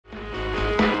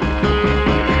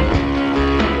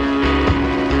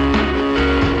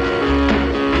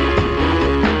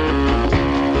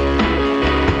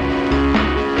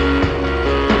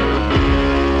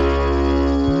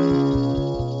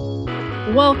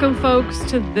Welcome, folks,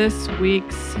 to this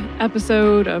week's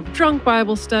episode of Drunk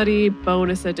Bible Study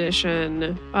Bonus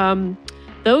Edition.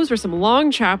 Those were some long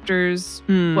chapters,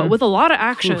 but with a lot of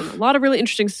action, a lot of really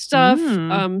interesting stuff,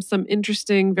 some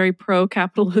interesting, very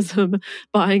pro-capitalism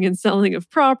buying and selling of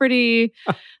property.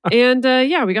 And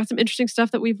we got some interesting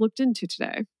stuff that we've looked into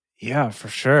today. Yeah, for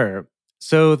sure.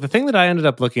 So the thing that I ended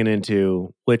up looking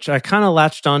into, which I kind of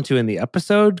latched onto in the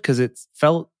episode because it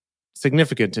felt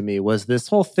significant to me, was this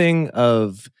whole thing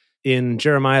of, in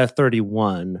Jeremiah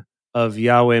 31, of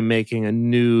Yahweh making a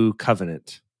new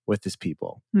covenant with his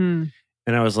people. And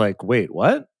I was like, wait,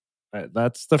 what?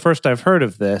 That's the first I've heard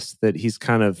of this, that he's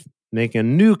kind of making a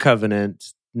new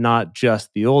covenant, not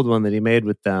just the old one that he made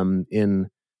with them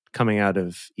in coming out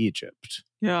of Egypt.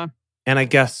 Yeah. And I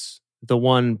guess the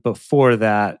one before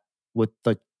that with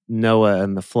like Noah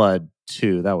and the flood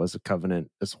too, that was a covenant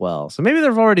as well. So maybe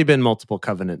there have already been multiple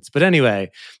covenants. But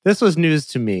anyway, this was news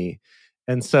to me.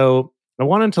 And so I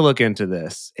wanted to look into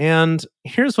this. And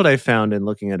here's what I found in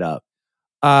looking it up.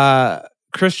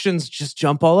 Christians just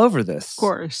jump all over this. Of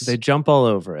course. They jump all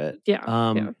over it.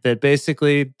 Yeah. That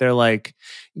basically they're like,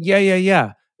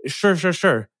 yeah. Sure.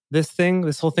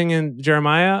 This whole thing in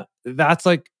Jeremiah, that's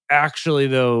like, actually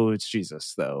though, it's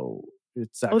Jesus though.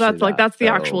 It's actually that's the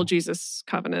actual Jesus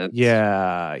covenant.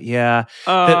 Yeah.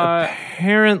 That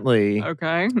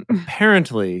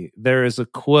apparently there is a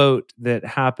quote that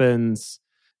happens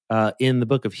in the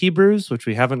book of Hebrews, which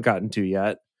we haven't gotten to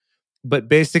yet, but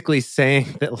basically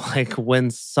saying that like when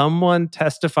someone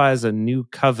testifies a new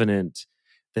covenant,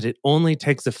 that it only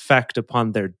takes effect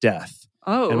upon their death.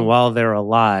 And while they're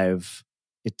alive,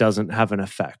 it doesn't have an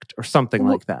effect or something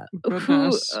like that.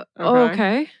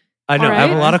 Okay. I know. Right. I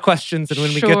have a lot of questions, and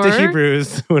when we get to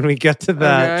Hebrews, when we get to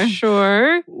that,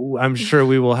 I'm sure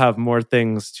we will have more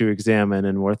things to examine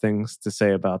and more things to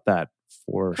say about that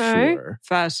for sure.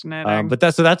 Fascinating. But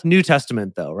that's New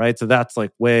Testament, though, right? So that's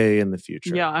like way in the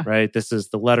future, right? This is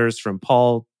the letters from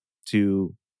Paul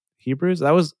to Hebrews.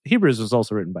 Hebrews was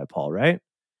also written by Paul, right?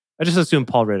 I just assume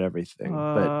Paul read everything,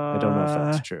 but I don't know if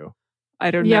that's true.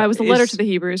 I don't know. Yeah, it was the letter to the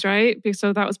Hebrews, right?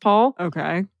 So that was Paul.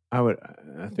 Okay. I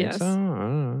think so. I don't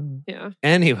know. Yeah.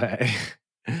 Anyway,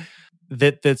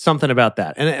 that's something about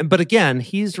that. But again,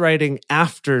 he's writing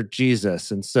after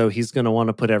Jesus, and so he's going to want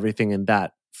to put everything in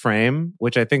that frame,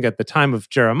 which I think at the time of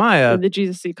Jeremiah, in the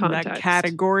Jesus-y context, that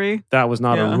category, that was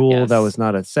not a rule, that was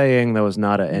not a saying, that was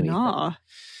not a anything.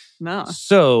 No.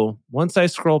 So once I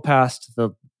scroll past the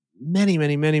many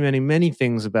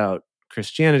things about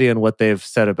Christianity and what they've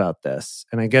said about this,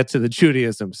 and I get to the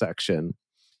Judaism section,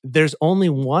 there's only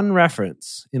one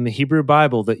reference in the Hebrew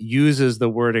Bible that uses the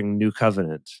wording New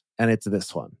Covenant, and it's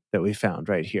this one that we found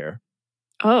right here.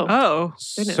 Oh.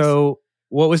 Goodness. So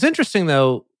what was interesting,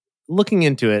 though, looking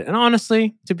into it, and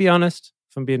honestly, to be honest,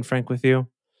 if I'm being frank with you,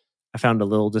 I found a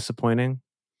little disappointing.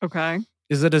 Okay.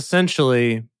 Is that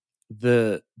essentially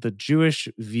the Jewish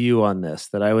view on this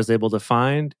that I was able to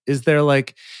find is they're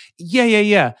like,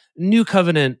 yeah, New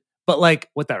Covenant. But like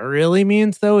what that really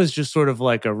means, though, is just sort of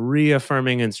like a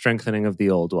reaffirming and strengthening of the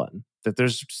old one. That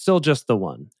there's still just the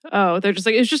one. Oh, they're just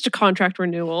like, it's just a contract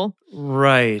renewal.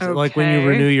 Right. Okay. Like when you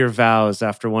renew your vows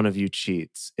after one of you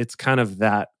cheats. It's kind of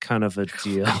that kind of a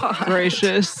deal.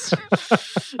 Gracious.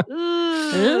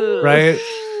 Right?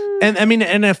 And I mean,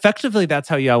 and effectively that's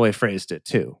how Yahweh phrased it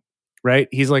too. Right?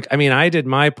 He's like, I mean, I did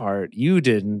my part, you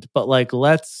didn't, but like,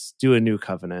 let's do a new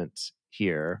covenant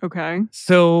here. Okay.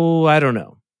 So I don't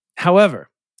know. However,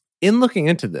 in looking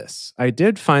into this, I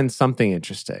did find something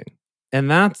interesting. And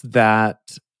that's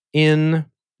that in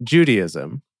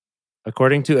Judaism,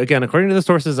 according to the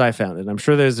sources I found, and I'm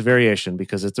sure there's variation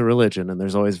because it's a religion and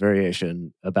there's always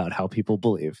variation about how people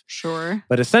believe. Sure.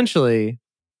 But essentially,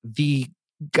 the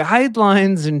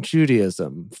guidelines in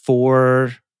Judaism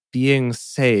for being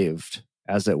saved,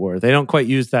 as it were, they don't quite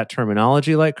use that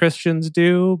terminology like Christians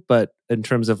do, but in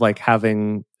terms of like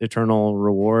having eternal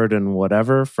reward and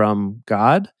whatever from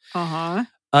God,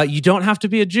 you don't have to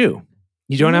be a Jew.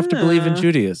 You don't have to believe in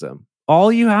Judaism.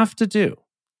 All you have to do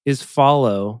is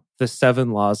follow the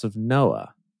 7 laws of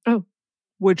Noah. Oh.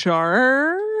 Which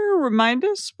are, remind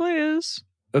us, please.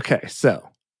 Okay,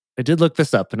 so I did look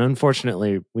this up, and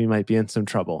unfortunately, we might be in some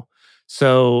trouble.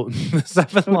 So the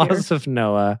 7 laws of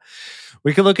Noah,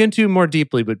 we could look into more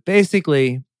deeply, but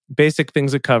basically, basic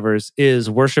things it covers is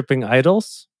worshiping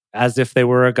idols as if they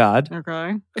were a god.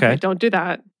 Okay. Don't do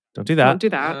that. Don't do that. Don't do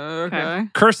that. Okay.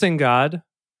 Cursing God.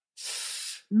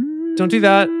 Don't do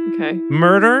that. Okay.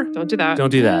 Murder. Don't do that.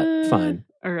 Don't do that. Fine.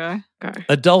 Okay.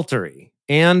 Adultery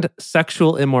and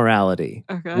sexual immorality,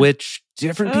 which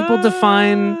different people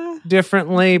define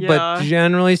differently, but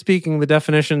generally speaking, the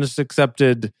definition is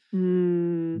accepted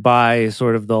by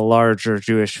sort of the larger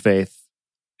Jewish faith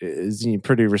is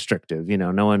pretty restrictive.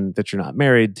 No one that you're not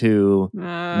married to,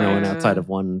 no one outside of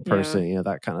one person,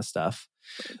 that kind of stuff.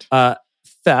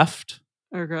 Theft.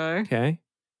 Okay.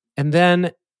 And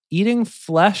then eating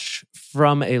flesh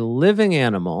from a living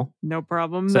animal. No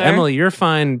problem So there. Emily, you're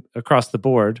fine across the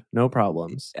board. No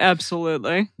problems.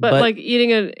 Absolutely. But like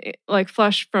eating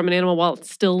flesh from an animal while it's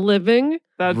still living.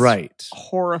 That's right.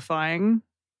 Horrifying,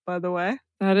 by the way.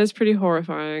 That is pretty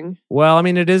horrifying. Well, I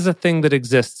mean, it is a thing that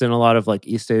exists in a lot of like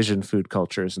East Asian food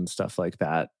cultures and stuff like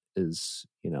that, is,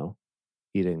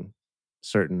 eating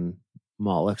certain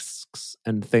mollusks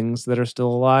and things that are still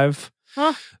alive.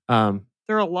 Huh.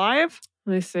 They're alive?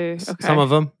 Let me see. Okay. Some of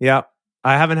them, yeah.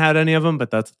 I haven't had any of them,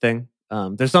 but that's a thing.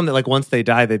 There's some that like once they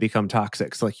die, they become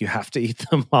toxic. So like you have to eat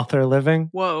them while they're living.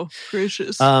 Whoa,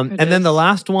 gracious. And then the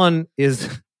last one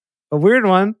is a weird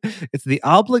one. It's the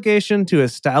obligation to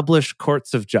establish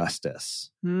courts of justice.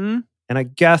 And I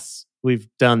guess we've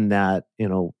done that,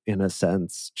 in a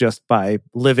sense, just by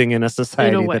living in a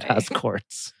society that has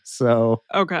courts. So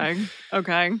Okay.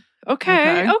 So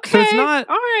it's not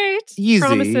all right. easy,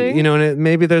 Promising. and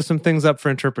maybe there's some things up for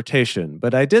interpretation.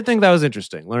 But I did think that was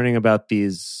interesting, learning about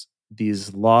these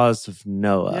laws of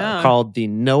Noah, called the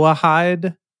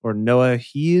Noahide or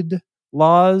Noahide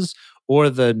laws, or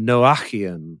the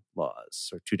Noachian laws,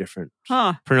 or two different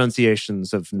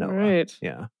pronunciations of Noah. Right.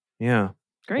 Yeah.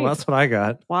 Great. Well, that's what I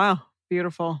got. Wow.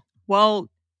 Beautiful.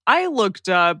 Well, I looked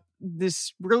up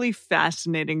this really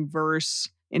fascinating verse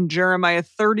in Jeremiah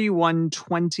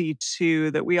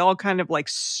 31:22 that we all kind of like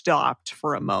stopped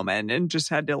for a moment and just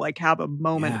had to like have a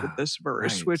moment with this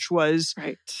verse, which was,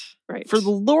 right. For the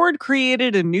Lord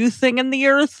created a new thing in the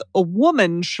earth, a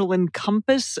woman shall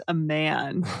encompass a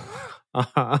man.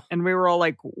 And we were all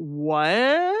like,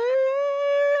 what?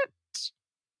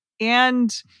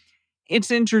 And it's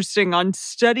interesting, on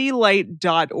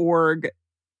studylight.org,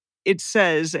 it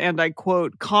says, and I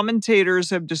quote, commentators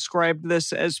have described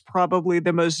this as probably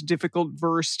the most difficult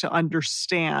verse to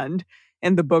understand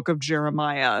in the book of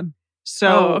Jeremiah.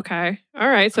 So, okay. All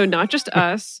right. So not just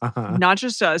us. Not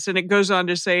just us. And it goes on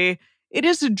to say, it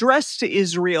is addressed to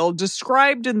Israel,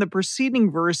 described in the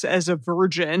preceding verse as a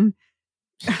virgin.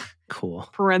 Cool.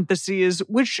 Parentheses,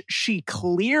 which she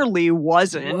clearly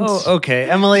wasn't. Oh, okay.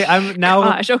 Emily, I'm now...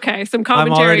 Gosh, okay. Some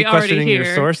commentary I'm already questioning here.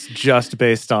 your source just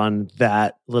based on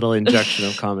that little injection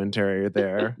of commentary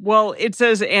there. Well, it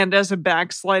says, and as a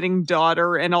backsliding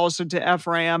daughter, and also to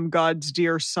Ephraim, God's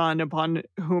dear son, upon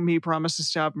whom he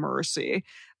promises to have mercy.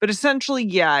 But essentially,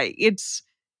 it's,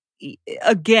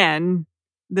 again,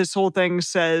 this whole thing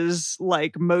says,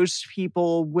 like, most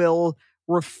people will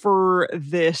refer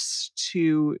this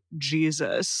to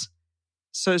Jesus.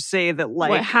 So say that, like...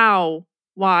 What, how?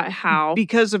 Why? How?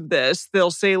 Because of this,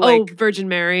 they'll say, like... Virgin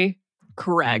Mary.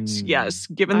 Correct, yes.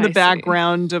 Given the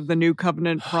background of the New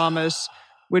Covenant promise,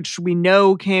 which we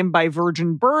know came by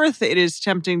virgin birth, it is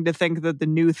tempting to think that the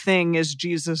new thing is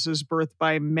Jesus's birth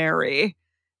by Mary.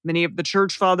 Many of the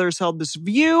church fathers held this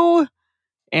view,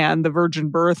 and the virgin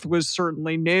birth was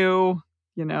certainly new,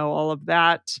 all of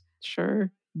that. Sure.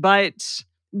 But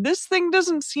this thing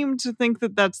doesn't seem to think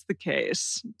that that's the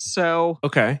case. So,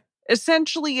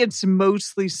 essentially, it's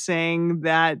mostly saying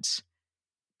that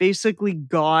basically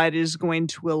God is going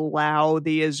to allow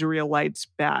the Israelites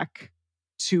back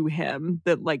to him.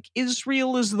 That, like,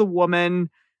 Israel is the woman,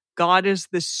 God is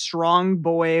this strong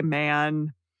boy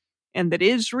man, and that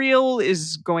Israel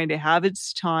is going to have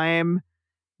its time,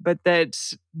 but that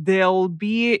they'll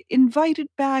be invited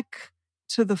back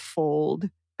to the fold,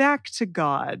 back to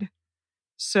God.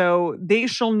 So they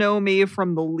shall know me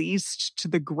from the least to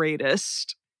the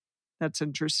greatest. That's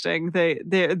interesting.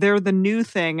 They're the new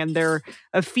thing, and they're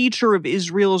a feature of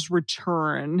Israel's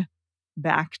return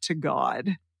back to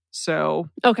God. So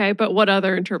okay, but what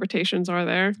other interpretations are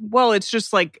there? Well, it's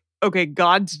just like, okay,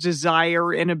 God's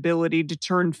desire and ability to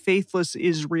turn faithless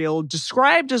Israel,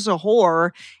 described as a whore,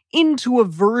 into a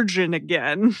virgin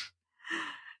again.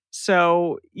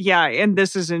 So, and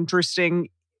this is interesting.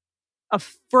 A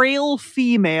frail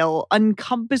female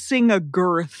encompassing a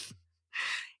girth.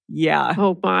 Yeah.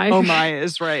 Oh my. Oh my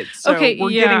is right. So okay,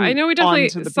 I know we definitely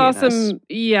saw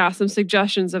penis. some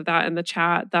suggestions of that in the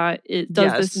chat, that it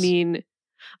does this mean...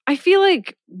 I feel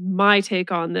like my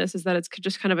take on this is that it's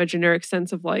just kind of a generic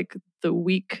sense of like the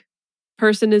weak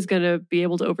person is going to be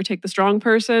able to overtake the strong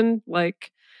person.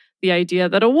 Like the idea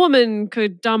that a woman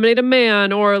could dominate a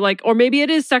man, or maybe it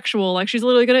is sexual. Like she's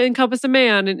literally going to encompass a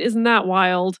man, and isn't that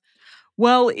wild?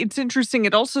 Well, it's interesting.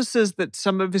 It also says that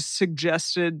some of us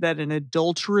suggested that an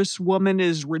adulterous woman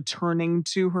is returning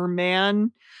to her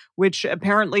man, which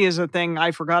apparently is a thing.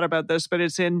 I forgot about this, but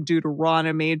it's in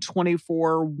Deuteronomy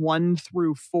 24,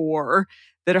 1-4,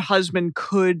 that a husband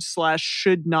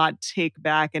could/should not take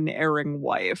back an erring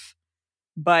wife.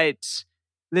 But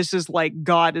this is like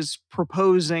God is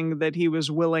proposing that he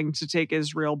was willing to take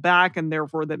Israel back, and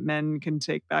therefore that men can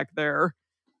take back their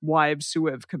wives who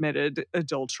have committed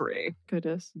adultery.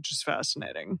 Goodness. Which is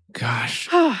fascinating. Gosh.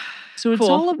 So it's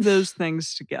all of those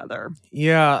things together.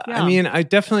 Yeah. I mean, I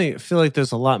definitely feel like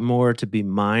there's a lot more to be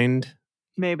mined.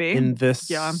 Maybe. In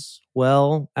this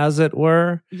well, as it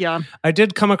were. Yeah. I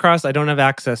did come across, I don't have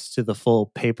access to the full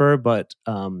paper, but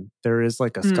there is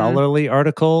like a scholarly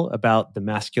article about the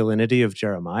masculinity of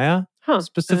Jeremiah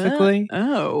specifically.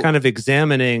 Kind of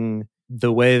examining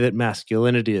the way that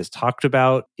masculinity is talked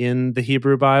about in the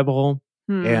Hebrew Bible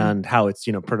and how it's,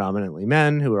 predominantly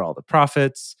men who are all the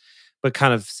prophets, but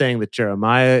kind of saying that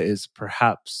Jeremiah is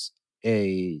perhaps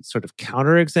a sort of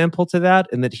counterexample to that,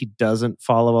 and that he doesn't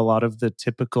follow a lot of the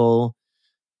typical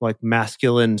like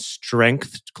masculine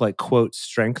strength, like quote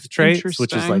strength traits,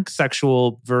 which is like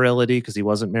sexual virility because he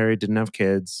wasn't married, didn't have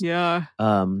kids. Yeah.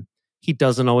 He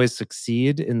doesn't always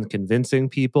succeed in convincing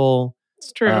people.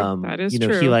 It's true. That is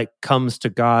true. He like comes to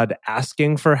God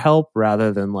asking for help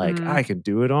rather than like, I can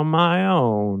do it on my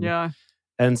own. Yeah.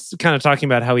 And kind of talking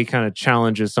about how he kind of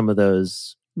challenges some of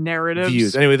those narratives.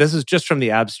 Views. Anyway, this is just from the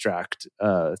abstract.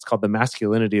 It's called The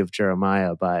Masculinity of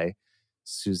Jeremiah by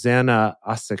Susanna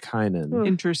Asikainen.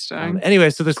 Interesting.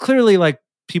 Anyway, so there's clearly like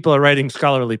people are writing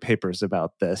scholarly papers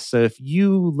about this. So if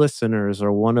you listeners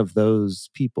are one of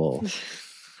those people,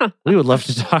 we would love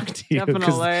to talk to you.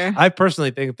 Definitely. I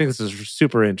personally think this is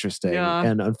super interesting. Yeah.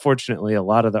 And unfortunately, a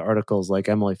lot of the articles like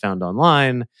Emily found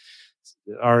online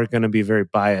are going to be very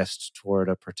biased toward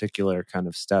a particular kind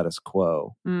of status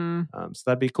quo. So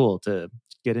that'd be cool to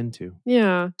get into.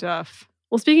 Yeah. Duff.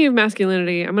 Well, speaking of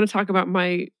masculinity, I'm going to talk about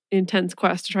my intense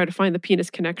quest to try to find the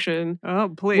penis connection. Oh,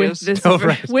 please.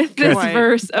 With this,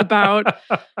 verse about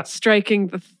striking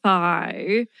the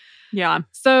thigh. Yeah.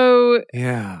 So,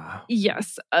 yeah.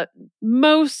 Yes,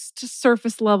 most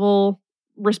surface level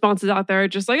responses out there are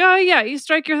just like, oh, yeah, you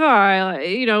strike your thigh,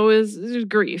 is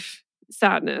grief,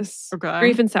 sadness,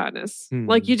 grief and sadness.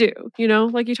 Like you do,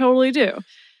 like you totally do.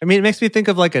 I mean, it makes me think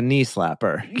of like a knee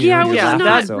slapper. Which is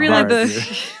not so really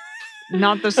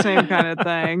not the same kind of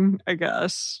thing, I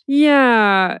guess.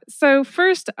 Yeah. So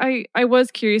first, I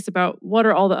was curious about what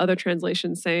are all the other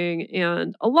translations saying,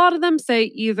 and a lot of them say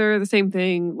either the same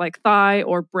thing, like thigh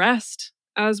or breast,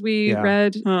 as we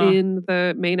read in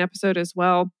the main episode as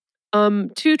well.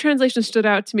 Two translations stood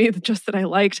out to me, just that I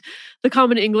liked. The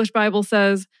Common English Bible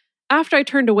says, "After I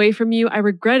turned away from you, I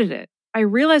regretted it. I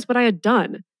realized what I had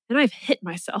done, and I've hit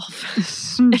myself."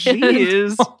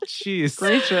 Jeez. Jeez.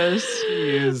 Gracious.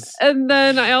 Jeez. And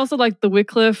then I also like the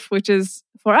Wycliffe, which is,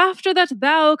 "For after that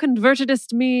thou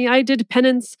convertedest me, I did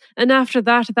penance, and after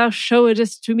that thou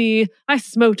showedest to me, I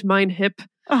smote mine hip."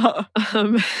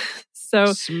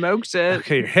 So smoked it.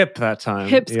 Okay, your hip that time.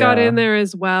 Hips got in there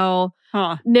as well.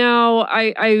 Now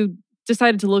I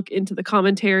decided to look into the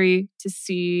commentary to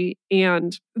see,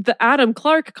 and the Adam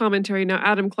Clarke commentary. Now,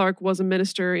 Adam Clarke was a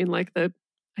minister in the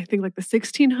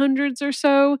 1600s or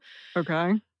so.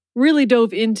 Okay. Really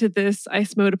dove into this "I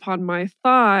smote upon my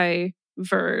thigh"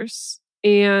 verse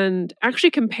and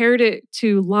actually compared it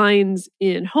to lines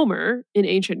in Homer in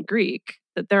ancient Greek,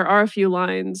 that there are a few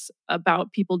lines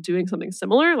about people doing something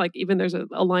similar. Like even there's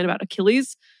a line about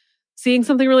Achilles seeing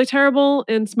something really terrible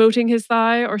and smoting his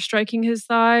thigh or striking his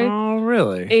thigh. Oh,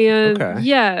 really? And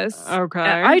yes. Okay.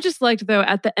 I just liked, though,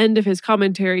 at the end of his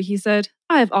commentary, he said,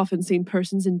 "I have often seen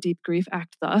persons in deep grief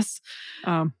act thus."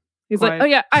 He's like, "Oh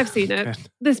yeah, I've seen it.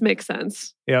 This makes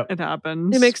sense. Yeah, it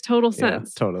happens. It makes total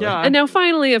sense." Yeah, totally. Yeah. And now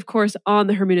finally, of course, on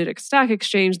the Hermeneutic Stack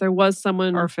Exchange, there was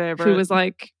someone who was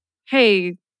like,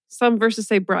 "Hey, some verses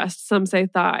say breast, some say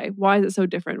thigh. Why is it so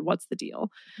different? What's the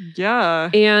deal?" Yeah.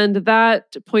 And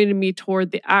that pointed me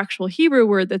toward the actual Hebrew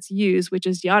word that's used, which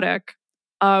is yarek,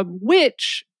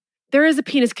 which there is a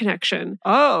penis connection.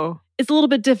 Oh. It's a little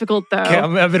bit difficult, though. Okay,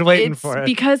 I've been waiting for it.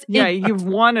 Because you've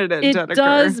wanted it to occur. It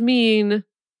does mean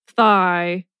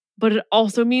thigh, but it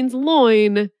also means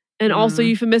loin, and also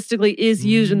euphemistically is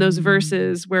used in those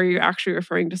verses where you're actually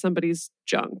referring to somebody's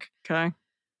junk. Okay.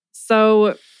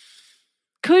 So...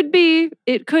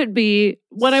 It could be.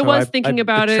 When I was thinking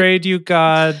about it. I betrayed you,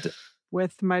 God.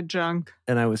 With my junk.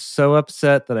 And I was so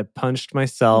upset that I punched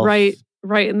myself. Right.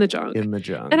 Right in the junk. In the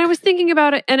junk. And I was thinking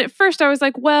about it, and at first I was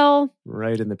like, well,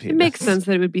 right in the penis. It makes sense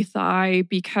that it would be thigh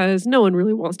because no one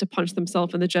really wants to punch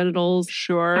themselves in the genitals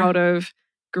out of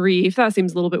grief. That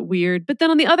seems a little bit weird. But then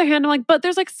on the other hand, I'm like, but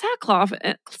there's like sackcloth,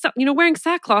 wearing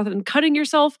sackcloth and cutting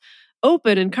yourself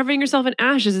open and covering yourself in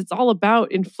ashes. It's all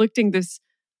about inflicting this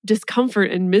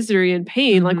discomfort and misery and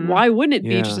pain. Like, why wouldn't it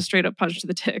be just a straight up punch to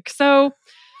the tick? So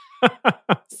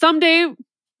someday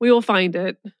we will find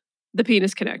it. The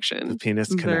penis connection. The penis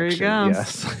connection. There you go.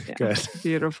 Yes. Yeah. Good.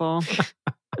 Beautiful.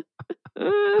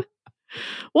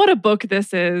 What a book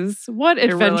this is. What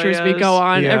adventures we go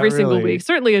on every single week.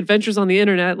 Certainly adventures on the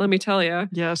internet, let me tell you.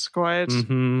 Yes, quite.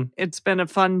 Mm-hmm. It's been a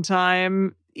fun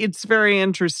time. It's very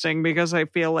interesting because I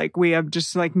feel like we have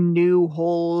just like new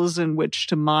holes in which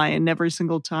to mine every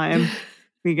single time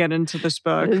we get into this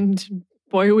book. And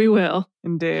boy, we will.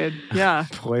 Indeed. Yeah.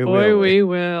 Boy, we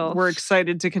will. We're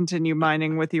excited to continue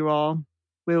mining with you all.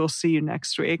 We will see you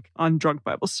next week on Drunk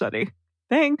Bible Study.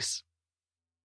 Thanks.